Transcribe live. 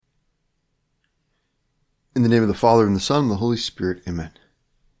In the name of the Father, and the Son, and the Holy Spirit. Amen.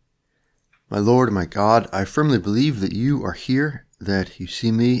 My Lord and my God, I firmly believe that you are here, that you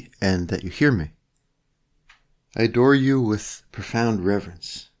see me, and that you hear me. I adore you with profound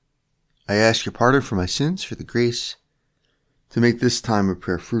reverence. I ask your pardon for my sins, for the grace to make this time of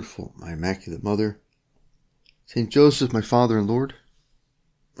prayer fruitful. My Immaculate Mother, Saint Joseph, my Father and Lord,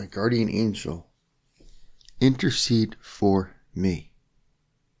 my guardian angel, intercede for me.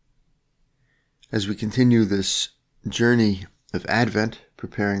 As we continue this journey of Advent,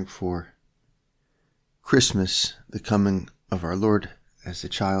 preparing for Christmas, the coming of our Lord as the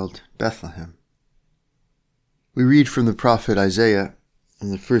child, Bethlehem, we read from the prophet Isaiah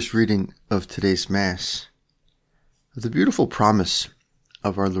in the first reading of today's Mass of the beautiful promise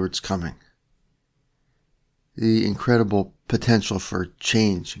of our Lord's coming, the incredible potential for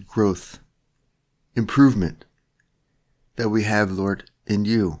change, growth, improvement that we have, Lord, in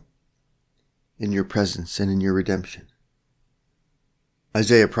you, in your presence and in your redemption.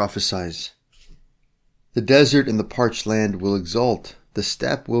 Isaiah prophesies, "The desert and the parched land will exult, the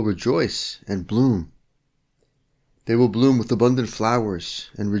steppe will rejoice and bloom. They will bloom with abundant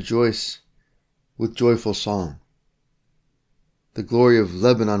flowers and rejoice with joyful song. The glory of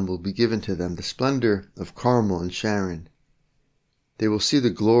Lebanon will be given to them, the splendor of Carmel and Sharon. They will see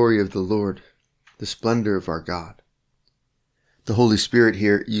the glory of the Lord, the splendor of our God." The Holy Spirit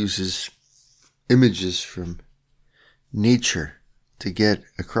here uses images from nature to get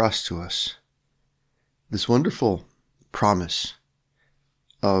across to us this wonderful promise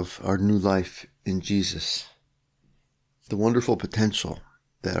of our new life in Jesus, the wonderful potential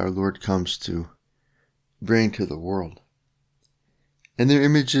that our Lord comes to bring to the world. And they're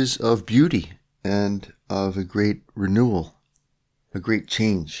images of beauty and of a great renewal, a great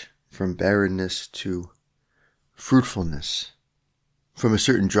change from barrenness to fruitfulness, from a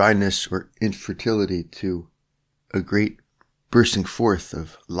certain dryness or infertility to a great bursting forth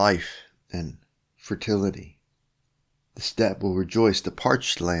of life and fertility. The steppe will rejoice, the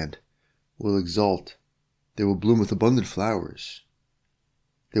parched land will exult. They will bloom with abundant flowers.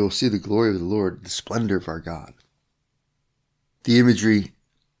 They will see the glory of the Lord, the splendor of our God. The imagery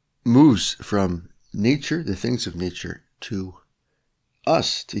moves from nature, the things of nature, to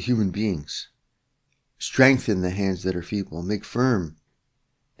us, to human beings. Strengthen the hands that are feeble, make firm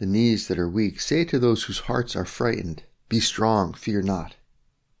the knees that are weak. Say to those whose hearts are frightened, "Be strong, fear not."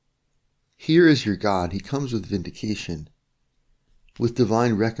 Here is your God. He comes with vindication. With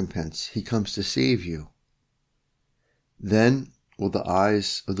divine recompense, he comes to save you. Then will the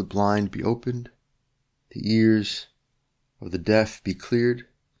eyes of the blind be opened, the ears of the deaf be cleared.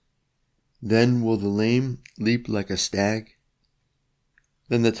 Then will the lame leap like a stag.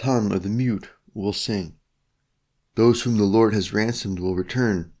 Then the tongue of the mute will sing. Those whom the Lord has ransomed will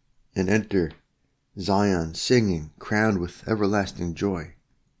return and enter Zion, singing, crowned with everlasting joy.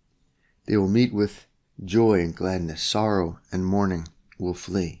 They will meet with joy and gladness. Sorrow and mourning will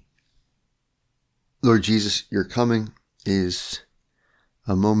flee. Lord Jesus, your coming is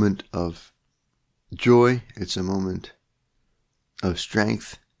a moment of joy. It's a moment of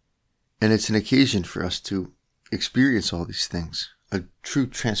strength. And it's an occasion for us to experience all these things, a true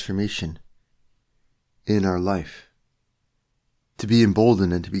transformation in our life, to be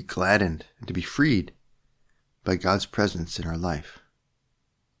emboldened and to be gladdened and to be freed by God's presence in our life.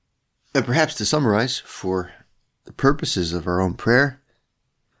 And perhaps to summarize, for the purposes of our own prayer,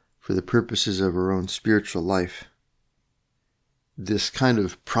 for the purposes of our own spiritual life, this kind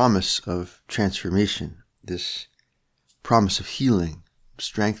of promise of transformation, this promise of healing,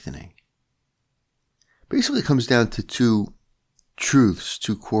 strengthening, basically comes down to two truths,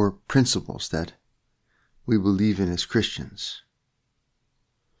 two core principles that we believe in as Christians.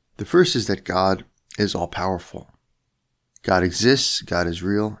 The first is that God is all-powerful. God exists, God is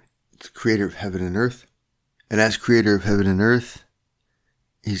real, the creator of heaven and earth. And as creator of heaven and earth,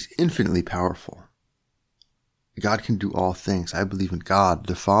 he's infinitely powerful. God can do all things. I believe in God,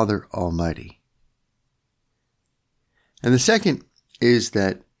 the Father Almighty. And the second is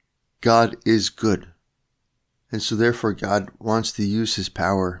that God is good. And so therefore God wants to use his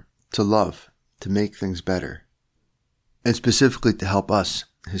power to love, to make things better, and specifically to help us,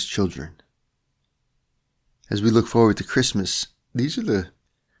 his children. As we look forward to Christmas, these are the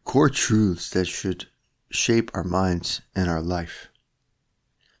core truths that should shape our minds and our life.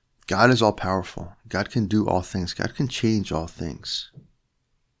 God is all powerful. God can do all things. God can change all things.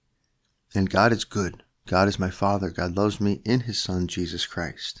 And God is good. God is my Father. God loves me in his Son, Jesus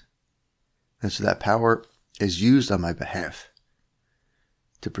Christ. And so that power is used on my behalf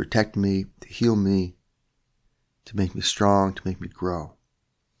to protect me, to heal me, to make me strong, to make me grow.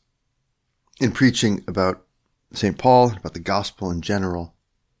 In preaching about St. Paul, about the gospel in general,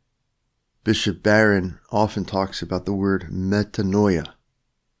 Bishop Barron often talks about the word metanoia,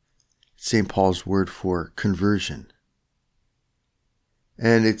 St. Paul's word for conversion.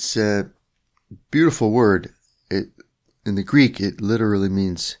 And it's a beautiful word. In the Greek, it literally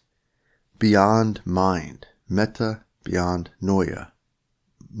means beyond mind. Meta, beyond noia,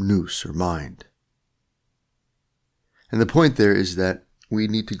 nous, or mind. And the point there is that we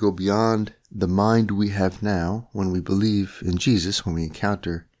need to go beyond the mind we have now when we believe in Jesus, when we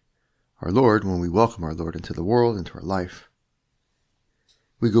encounter our Lord, when we welcome our Lord into the world, into our life.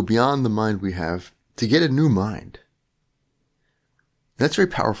 We go beyond the mind we have to get a new mind. That's very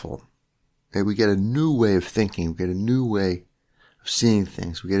powerful. We get a new way of thinking. We get a new way of seeing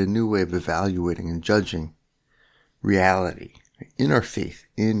things. We get a new way of evaluating and judging reality in our faith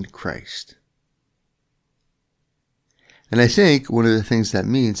in Christ. And I think one of the things that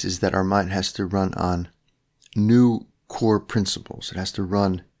means is that our mind has to run on new core principles. It has to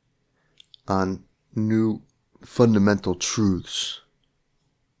run on new fundamental truths.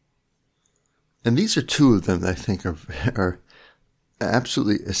 And these are two of them that I think are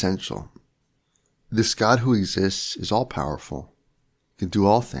absolutely essential. This God who exists is all-powerful, can do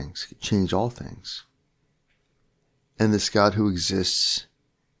all things, can change all things. And this God who exists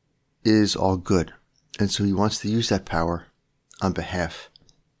is all good. And so he wants to use that power on behalf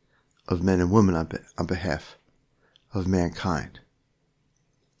of men and women, on behalf of mankind.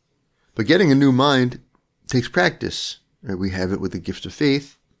 But getting a new mind takes practice. Right? We have it with the gift of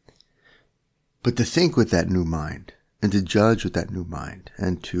faith. But to think with that new mind, and to judge with that new mind,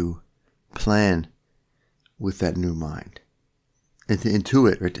 and to plan with that new mind, and to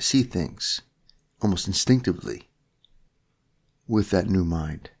intuit, or to see things almost instinctively with that new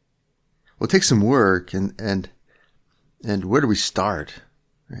mind. Well, it takes some work, and where do we start?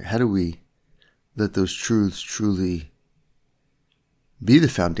 How do we let those truths truly be the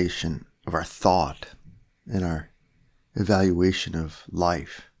foundation of our thought and our evaluation of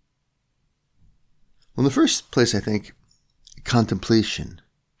life? Well, in the first place, I think, contemplation.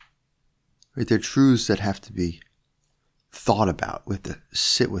 Right? They're truths that have to be thought about. We have to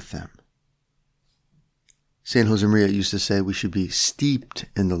sit with them. St. Josemaria used to say we should be steeped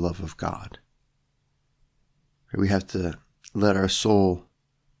in the love of God. We have to let our soul,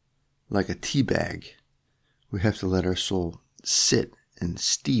 like a tea bag, we have to let our soul sit and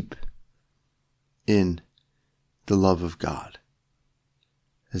steep in the love of God.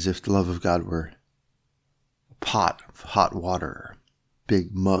 As if the love of God were a pot of hot water, a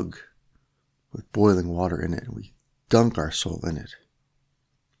big mug with boiling water in it, and we dunk our soul in it.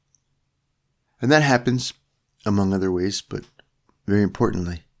 And that happens, among other ways, but very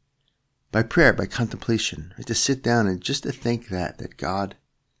importantly, by prayer, by contemplation, right? To sit down and just to think that God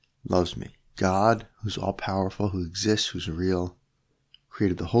loves me. God, who's all-powerful, who exists, who's real,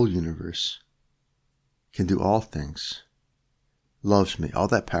 created the whole universe, can do all things, loves me. All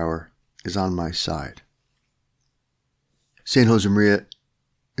that power is on my side. St. Josemaria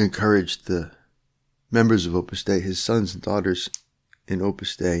encouraged the members of Opus Dei, his sons and daughters in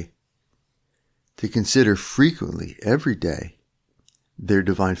Opus Dei, to consider frequently, every day, their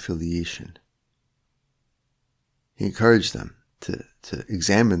divine filiation. He encouraged them to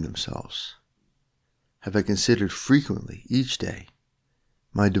examine themselves. Have I considered frequently, each day,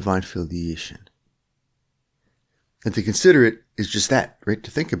 my divine filiation? And to consider it is just that, right?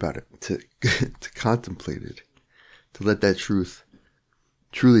 To think about it, to contemplate it, to let that truth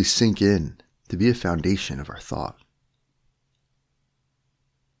truly sink in, to be a foundation of our thought.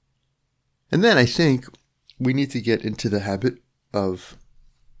 And then I think we need to get into the habit of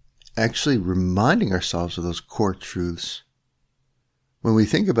actually reminding ourselves of those core truths when we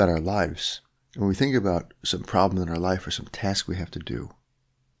think about our lives, when we think about some problem in our life or some task we have to do.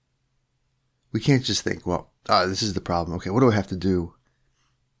 We can't just think, well, this is the problem. Okay, what do I have to do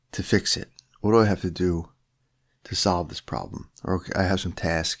to fix it? What do I have to do to solve this problem? Or okay, I have some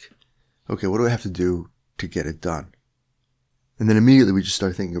task. Okay, what do I have to do to get it done? And then immediately we just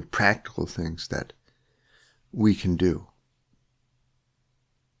start thinking of practical things that we can do.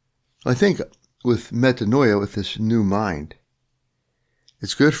 I think with metanoia, with this new mind,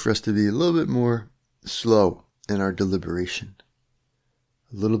 it's good for us to be a little bit more slow in our deliberation,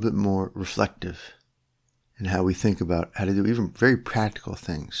 a little bit more reflective in how we think about how to do even very practical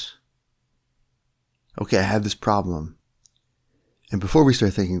things. Okay, I have this problem. And before we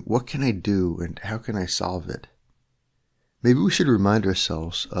start thinking, what can I do and how can I solve it? Maybe we should remind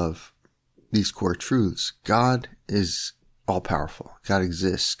ourselves of these core truths. God is all-powerful. God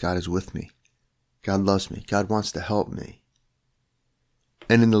exists. God is with me. God loves me. God wants to help me.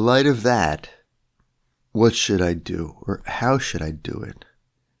 And in the light of that, what should I do? Or how should I do it?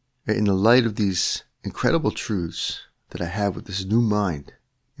 In the light of these incredible truths that I have with this new mind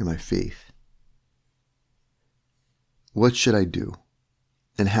in my faith, what should I do?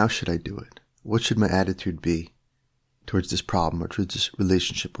 And how should I do it? What should my attitude be towards this problem or towards this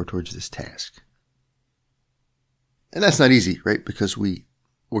relationship or towards this task? And that's not easy, right? Because we're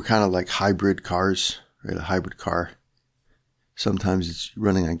kind of like hybrid cars, right? A hybrid car. Sometimes it's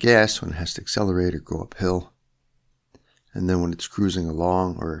running on gas when it has to accelerate or go uphill. And then when it's cruising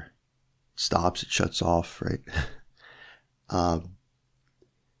along or stops, it shuts off, right?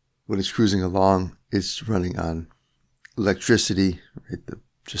 When it's cruising along, it's running on electricity, right?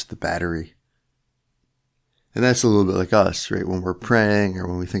 Just the battery. And that's a little bit like us, right? When we're praying or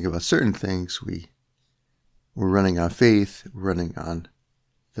when we think about certain things, we're running on faith, we're running on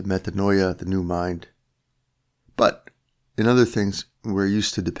the metanoia, the new mind. But in other things, we're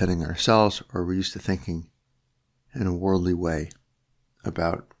used to depending on ourselves, or we're used to thinking in a worldly way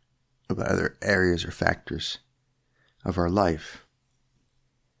about other areas or factors of our life.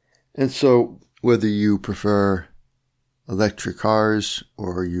 And so whether you prefer electric cars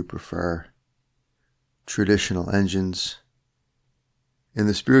or you prefer traditional engines, in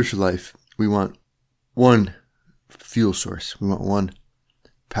the spiritual life, we want one fuel source. We want one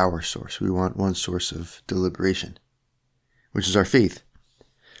power source. We want one source of deliberation, which is our faith,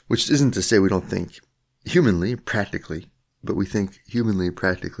 which isn't to say we don't think humanly, practically, but we think humanly,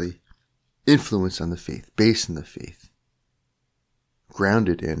 practically, influenced on the faith, based in the faith,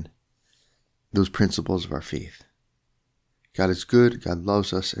 grounded in those principles of our faith. God is good, God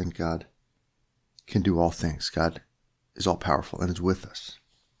loves us, and God can do all things. God is all powerful and is with us.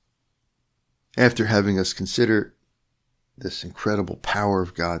 After having us consider this incredible power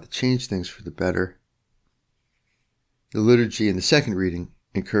of God to change things for the better, the liturgy in the second reading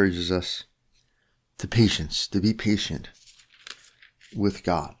encourages us to patience, to be patient with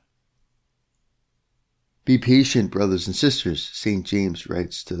God. Be patient, brothers and sisters, St. James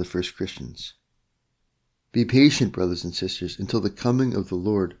writes to the first Christians. Be patient, brothers and sisters, until the coming of the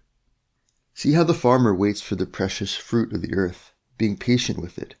Lord. See how the farmer waits for the precious fruit of the earth, being patient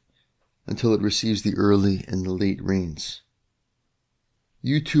with it, until it receives the early and the late rains.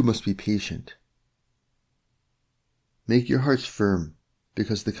 You too must be patient. Make your hearts firm,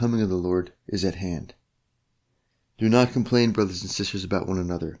 because the coming of the Lord is at hand. Do not complain, brothers and sisters, about one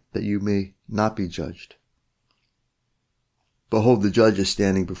another, that you may not be judged. Behold, the judge is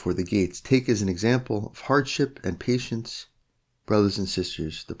standing before the gates. Take as an example of hardship and patience, brothers and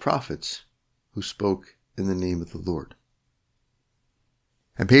sisters, the prophets who spoke in the name of the Lord.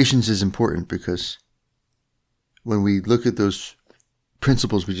 And patience is important because when we look at those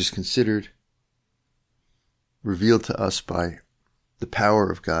principles we just considered, revealed to us by the power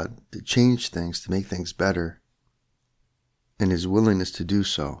of God to change things, to make things better, and His willingness to do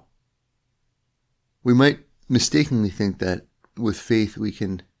so, we might mistakenly think that with faith we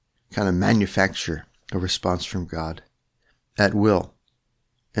can kind of manufacture a response from God at will,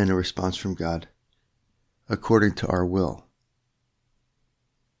 and a response from God according to our will.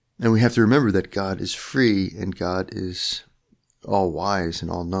 And we have to remember that God is free and God is all wise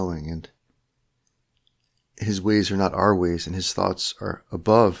and all knowing, and His ways are not our ways, and His thoughts are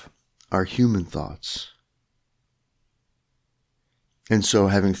above our human thoughts. And so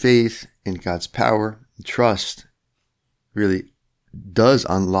having faith in God's power, trust, really does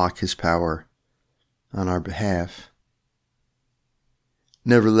unlock His power on our behalf.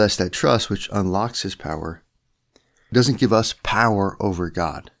 Nevertheless, that trust which unlocks His power doesn't give us power over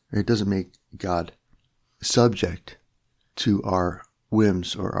God. It doesn't make God subject to our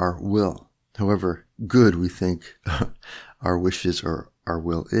whims or our will, however good we think our wishes or our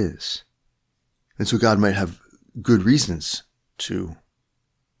will is. And so God might have good reasons to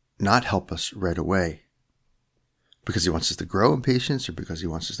not help us right away, because He wants us to grow in patience, or because He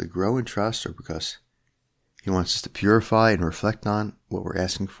wants us to grow in trust, or because He wants us to purify and reflect on what we're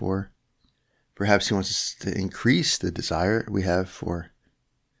asking for. Perhaps He wants us to increase the desire we have for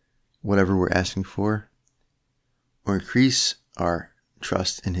whatever we're asking for, or increase our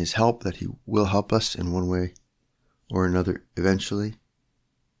trust in His help, that He will help us in one way or another eventually.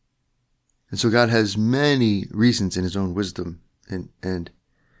 And so God has many reasons in His own wisdom and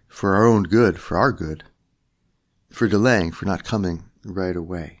for our own good, for our good, for delaying, for not coming right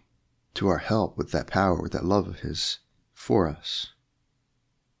away to our help with that power, with that love of His for us.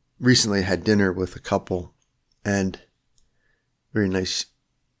 Recently I had dinner with a couple, and very nice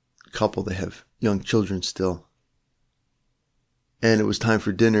couple. They have young children still. And it was time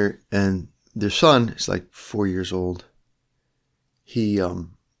for dinner, and their son is like 4 years old. he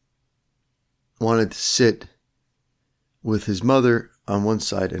wanted to sit with his mother on one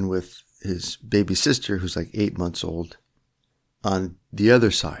side and with his baby sister, who's like 8 months old, on the other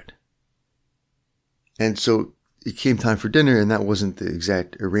side. And so it came time for dinner, and that wasn't the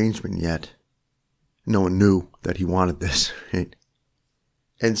exact arrangement yet. No one knew that he wanted this, right?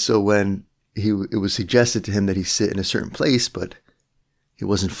 And so when it was suggested to him that he sit in a certain place, but he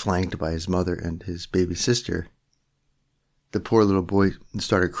wasn't flanked by his mother and his baby sister, the poor little boy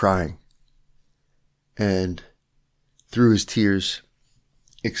started crying. And through his tears,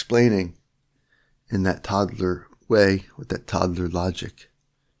 explaining in that toddler way, with that toddler logic,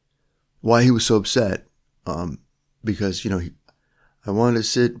 why he was so upset. Because, I wanted to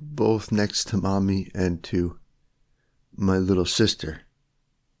sit both next to mommy and to my little sister.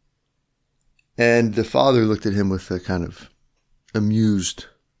 And the father looked at him with a kind of amused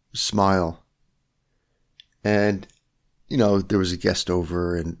smile. And, there was a guest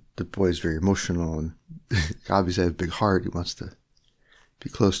over, and the boy's very emotional, and obviously has a big heart. He wants to be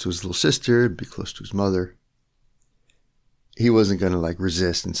close to his little sister, be close to his mother. He wasn't going to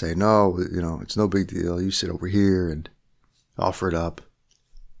resist and say, no, it's no big deal. You sit over here, and offer it up.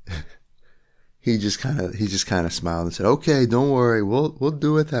 He just kind of smiled and said, okay, don't worry. We'll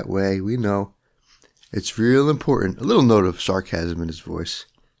do it that way. We know it's real important. A little note of sarcasm in his voice,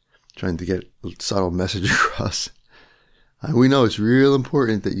 trying to get a subtle message across. We know it's real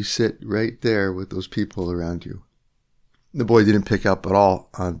important that you sit right there with those people around you. The boy didn't pick up at all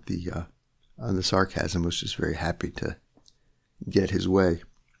on the sarcasm, was just very happy to get his way.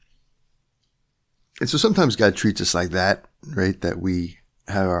 And so sometimes God treats us like that, right? That we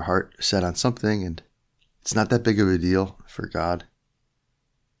have our heart set on something and it's not that big of a deal for God.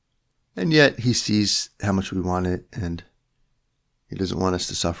 And yet he sees how much we want it, and he doesn't want us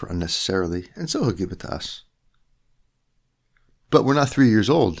to suffer unnecessarily, and so he'll give it to us. But we're not 3 years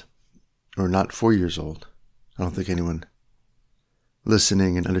old, or not 4 years old. I don't think anyone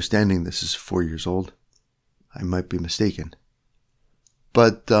listening and understanding this is 4 years old. I might be mistaken.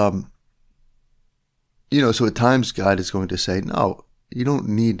 But, so at times God is going to say, no, you don't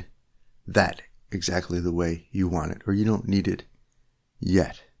need that exactly the way you want it, or you don't need it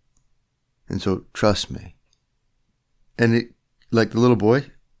yet. And so trust me. And like the little boy,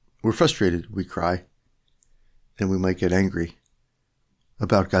 we're frustrated, we cry, and we might get angry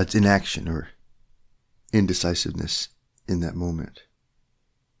about God's inaction or indecisiveness in that moment.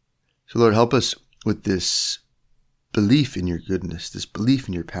 So Lord, help us with this belief in your goodness, this belief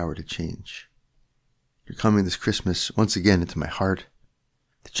in your power to change. You're coming this Christmas once again into my heart,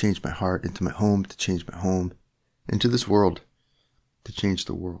 to change my heart, into my home, to change my home, into this world, to change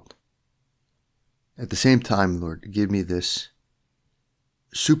the world. At the same time, Lord, give me this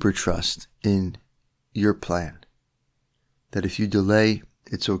super trust in your plan, that if you delay,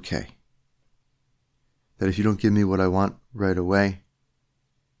 it's okay. That if you don't give me what I want right away,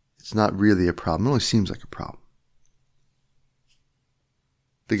 it's not really a problem. It only seems like a problem.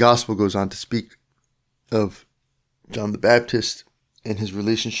 The gospel goes on to speak of John the Baptist and his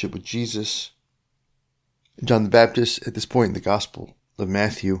relationship with Jesus. John the Baptist, at this point in the Gospel of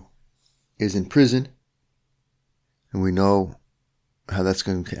Matthew, is in prison. And we know how that's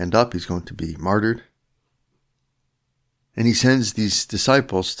going to end up. He's going to be martyred. And he sends these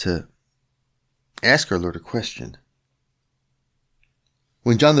disciples to ask our Lord a question.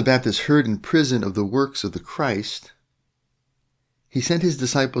 When John the Baptist heard in prison of the works of the Christ, he sent his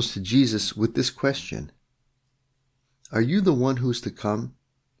disciples to Jesus with this question: are you the one who is to come,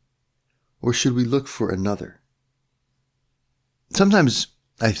 or should we look for another? Sometimes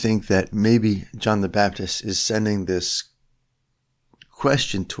I think that maybe John the Baptist is sending this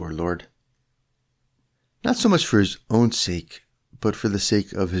question to our Lord, not so much for his own sake, but for the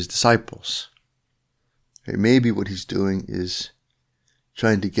sake of his disciples. Maybe what he's doing is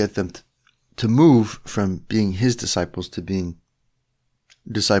trying to get them to move from being his disciples to being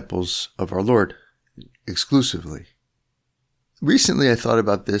disciples of our Lord exclusively. Recently I thought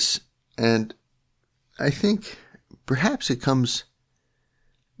about this, and I think perhaps it comes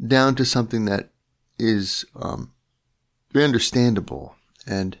down to something that is very understandable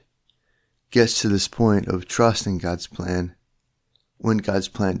and gets to this point of trusting God's plan when God's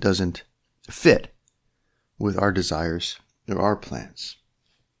plan doesn't fit with our desires or our plans.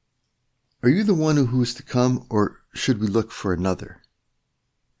 Are you the one who is to come, or should we look for another?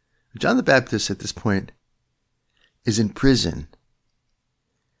 John the Baptist at this point is in prison.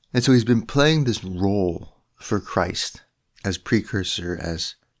 And so he's been playing this role for Christ as precursor,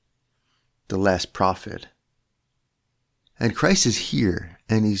 as the last prophet. And Christ is here,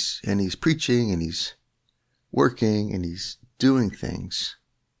 and he's preaching, and he's working, and he's doing things.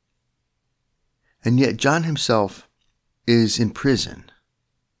 And yet John himself is in prison.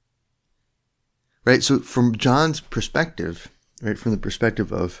 Right? So from John's perspective, right, from the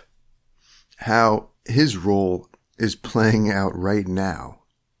perspective of how his role is playing out right now,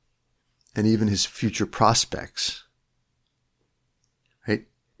 and even his future prospects, right?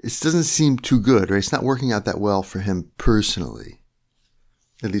 It doesn't seem too good, right? It's not working out that well for him personally,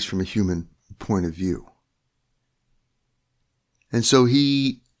 at least from a human point of view. And so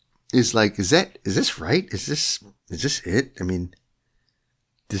he is like, is this right? Is this it? I mean,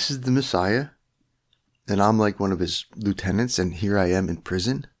 this is the Messiah, and I'm like one of his lieutenants, and here I am in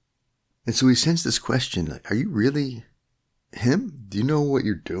prison. And so he sends this question, like, are you really him? Do you know what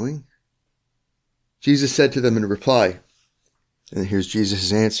you're doing? Jesus said to them in reply, and here's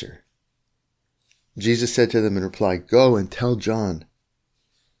Jesus' answer. Jesus said to them in reply, go and tell John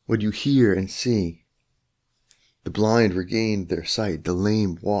what you hear and see. The blind regain their sight, the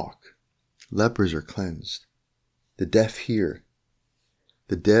lame walk, lepers are cleansed, the deaf hear,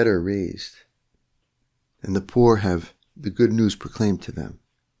 the dead are raised, and the poor have the good news proclaimed to them.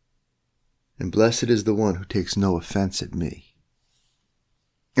 And blessed is the one who takes no offense at me.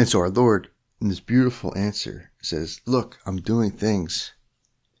 And so our Lord, in this beautiful answer, says, look, I'm doing things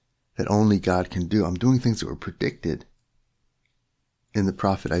that only God can do. I'm doing things that were predicted in the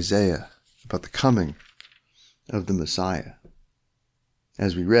prophet Isaiah about the coming of the Messiah.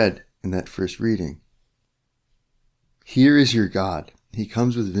 As we read in that first reading, here is your God. He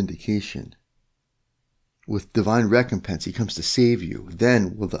comes with vindication, with divine recompense. He comes to save you.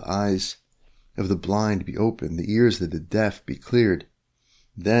 Then will the eyes of the blind be opened, the ears of the deaf be cleared.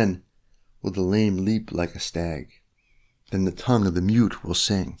 Then will the lame leap like a stag. Then the tongue of the mute will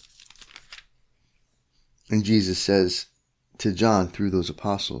sing. And Jesus says to John through those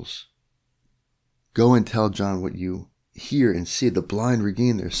apostles, go and tell John what you hear and see. The blind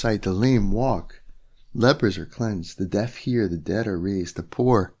regain their sight, the lame walk, lepers are cleansed, the deaf hear, the dead are raised, the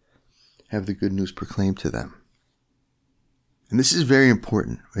poor have the good news proclaimed to them. And this is very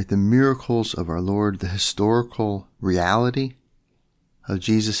important, right? The miracles of our Lord, the historical reality of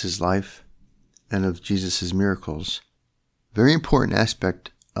Jesus' life and of Jesus' miracles, very important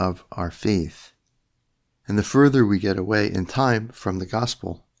aspect of our faith. And the further we get away in time from the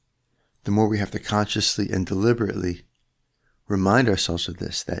gospel, the more we have to consciously and deliberately remind ourselves of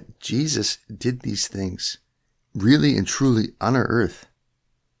this, that Jesus did these things really and truly on our earth.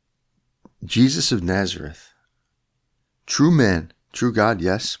 Jesus of Nazareth, true man, true God,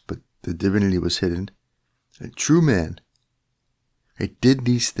 yes, but the divinity was hidden. A true man, he did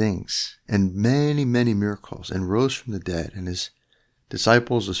these things and many, many miracles and rose from the dead. And his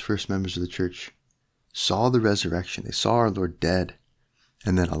disciples, as first members of the church, saw the resurrection. They saw our Lord dead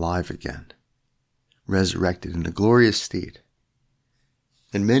and then alive again, resurrected in a glorious state.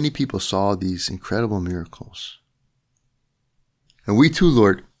 And many people saw these incredible miracles. And we too,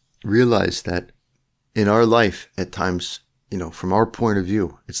 Lord, realize that in our life, at times, from our point of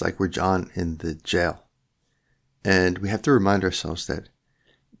view, it's like we're John in the jail. And we have to remind ourselves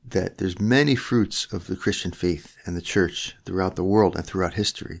that there's many fruits of the Christian faith and the church throughout the world and throughout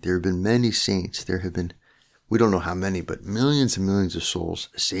history. There have been many saints. There have been, we don't know how many, but millions and millions of souls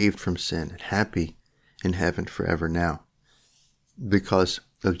saved from sin and happy in heaven forever now because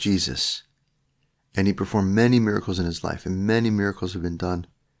of Jesus. And he performed many miracles in his life, and many miracles have been done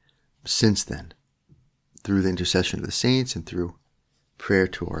since then, through the intercession of the saints and through prayer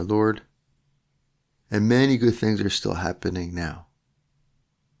to our Lord. And many good things are still happening now.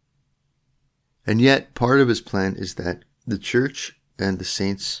 And yet, part of his plan is that the church and the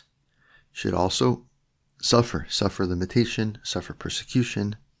saints should also suffer limitation, suffer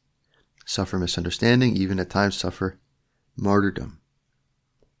persecution, suffer misunderstanding, even at times suffer martyrdom.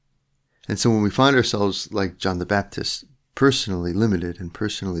 And so when we find ourselves like John the Baptist, personally limited and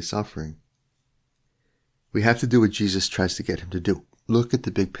personally suffering, we have to do what Jesus tries to get him to do. Look at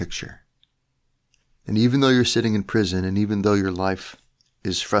the big picture. And even though you're sitting in prison, and even though your life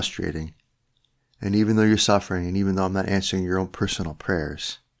is frustrating, and even though you're suffering, and even though I'm not answering your own personal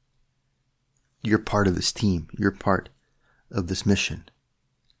prayers, you're part of this team. You're part of this mission.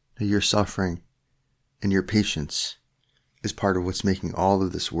 Your suffering and your patience is part of what's making all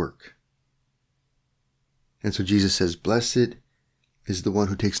of this work. And so Jesus says, blessed is the one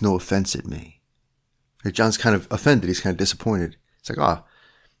who takes no offense at me. And John's kind of offended. He's kind of disappointed. It's like, well,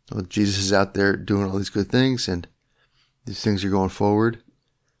 Jesus is out there doing all these good things and these things are going forward.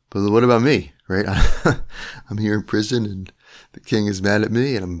 But what about me, right? I'm here in prison and the king is mad at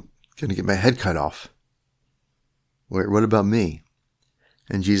me and I'm going to get my head cut off. What about me?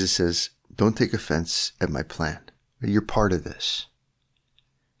 And Jesus says, don't take offense at my plan. You're part of this.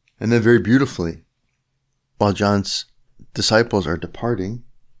 And then very beautifully, while John's disciples are departing,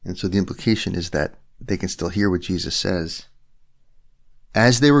 and so the implication is that they can still hear what Jesus says,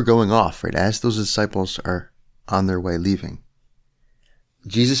 as they were going off, right, as those disciples are on their way leaving,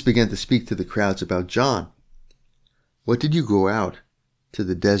 Jesus began to speak to the crowds about John. What did you go out to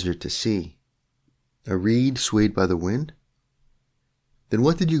the desert to see? A reed swayed by the wind? Then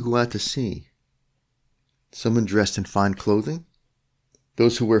what did you go out to see? Someone dressed in fine clothing?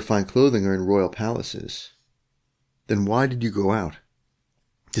 Those who wear fine clothing are in royal palaces. Then why did you go out?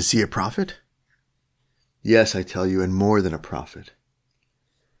 To see a prophet? Yes, I tell you, and more than a prophet.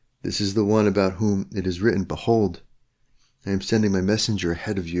 This is the one about whom it is written, Behold, I am sending my messenger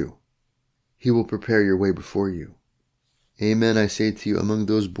ahead of you. He will prepare your way before you. Amen, I say to you, among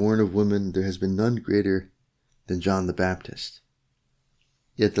those born of women there has been none greater than John the Baptist.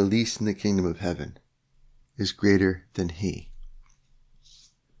 Yet the least in the kingdom of heaven is greater than he.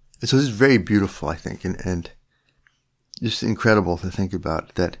 And so this is very beautiful, I think, and just incredible to think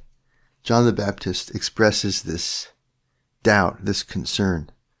about that John the Baptist expresses this doubt, this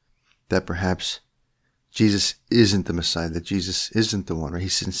concern that perhaps Jesus isn't the Messiah, that Jesus isn't the one, right?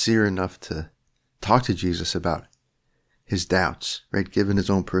 He's sincere enough to talk to Jesus about his doubts, right? Given his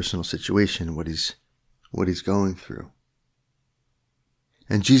own personal situation, what he's going through.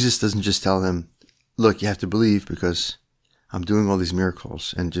 And Jesus doesn't just tell them, look, you have to believe because I'm doing all these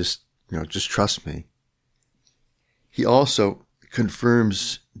miracles and just trust me. He also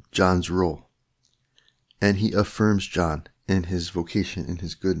confirms John's role, and he affirms John in his vocation, in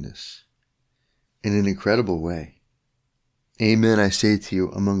his goodness, in an incredible way. Amen, I say to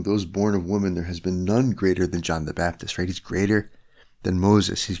you, among those born of women, there has been none greater than John the Baptist, right? He's greater than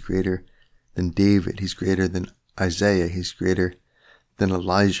Moses. He's greater than David. He's greater than Isaiah. He's greater than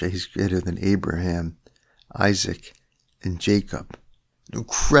Elijah. He's greater than Abraham, Isaac, and Jacob. An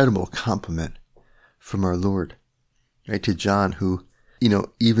incredible compliment from our Lord, right? To John, who,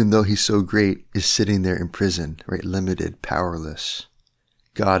 even though he's so great, is sitting there in prison, right? Limited, powerless.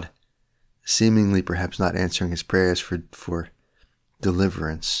 God seemingly perhaps not answering his prayers for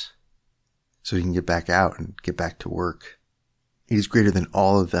deliverance so he can get back out and get back to work. He's greater than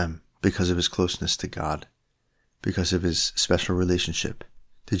all of them because of his closeness to God, because of his special relationship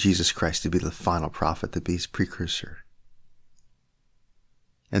to Jesus Christ to be the final prophet, to be his precursor.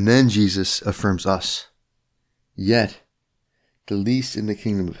 And then Jesus affirms us. Yet, the least in the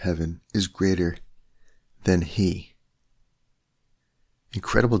kingdom of heaven is greater than he.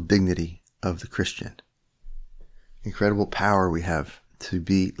 Incredible dignity of the Christian. Incredible power we have to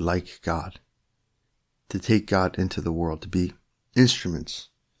be like God, to take God into the world, to be instruments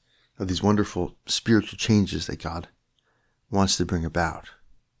of these wonderful spiritual changes that God wants to bring about,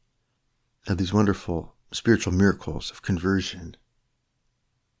 of these wonderful spiritual miracles of conversion,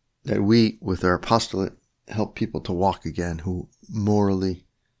 that we, with our apostolate, help people to walk again who morally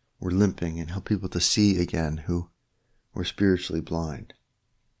were limping, and help people to see again who were spiritually blind,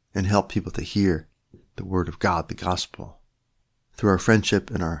 and help people to hear the word of God, the gospel, through our friendship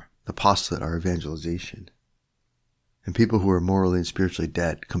and our apostolate, our evangelization. And people who are morally and spiritually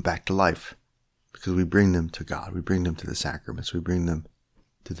dead come back to life because we bring them to God. We bring them to the sacraments. We bring them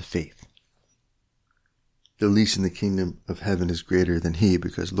to the faith. The least in the kingdom of heaven is greater than he,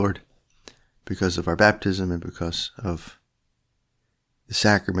 because, Lord, because of our baptism and because of the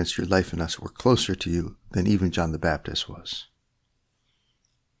sacraments, your life in us, we're closer to you than even John the Baptist was.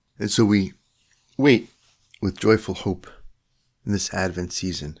 And so we wait with joyful hope in this Advent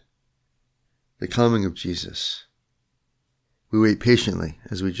season, the coming of Jesus. We wait patiently,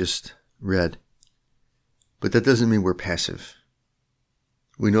 as we just read, but that doesn't mean we're passive.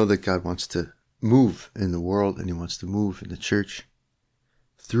 We know that God wants to move in the world, and he wants to move in the church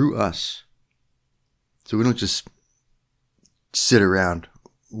through us. So we don't just sit around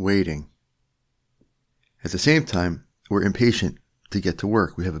waiting. At the same time, we're impatient to get to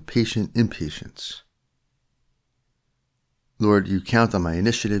work. We have a patient impatience. Lord, you count on my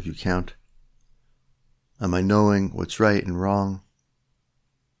initiative. You count on my knowing what's right and wrong.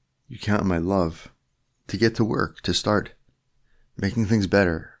 You count on my love to get to work, to start making things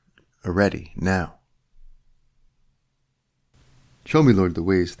better already, now. Show me, Lord, the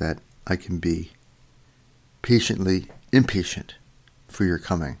ways that I can be patiently impatient for your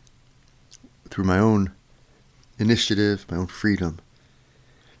coming through my own initiative, my own freedom.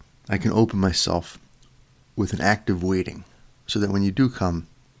 I can open myself with an active waiting so that when you do come,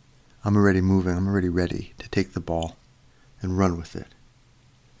 I'm already moving, I'm already ready to take the ball and run with it.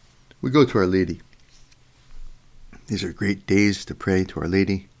 We go to Our Lady. These are great days to pray to Our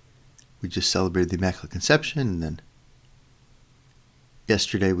Lady. We just celebrated the Immaculate Conception, and then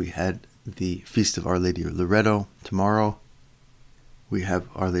Yesterday we had the Feast of Our Lady of Loreto. Tomorrow we have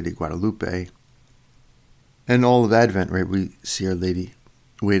Our Lady Guadalupe. And all of Advent, right, we see Our Lady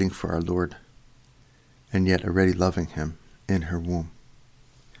waiting for our Lord and yet already loving him in her womb.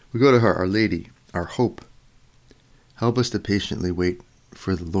 We go to her, Our Lady, our hope. Help us to patiently wait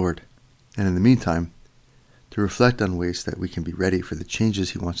for the Lord, and in the meantime, to reflect on ways that we can be ready for the changes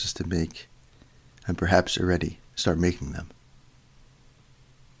he wants us to make, and perhaps already start making them.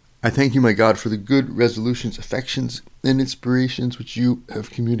 I thank you, my God, for the good resolutions, affections, and inspirations which you have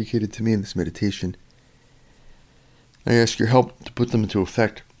communicated to me in this meditation. I ask your help to put them into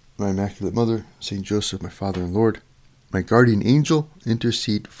effect. My Immaculate Mother, Saint Joseph, my Father and Lord, my guardian angel,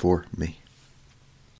 intercede for me.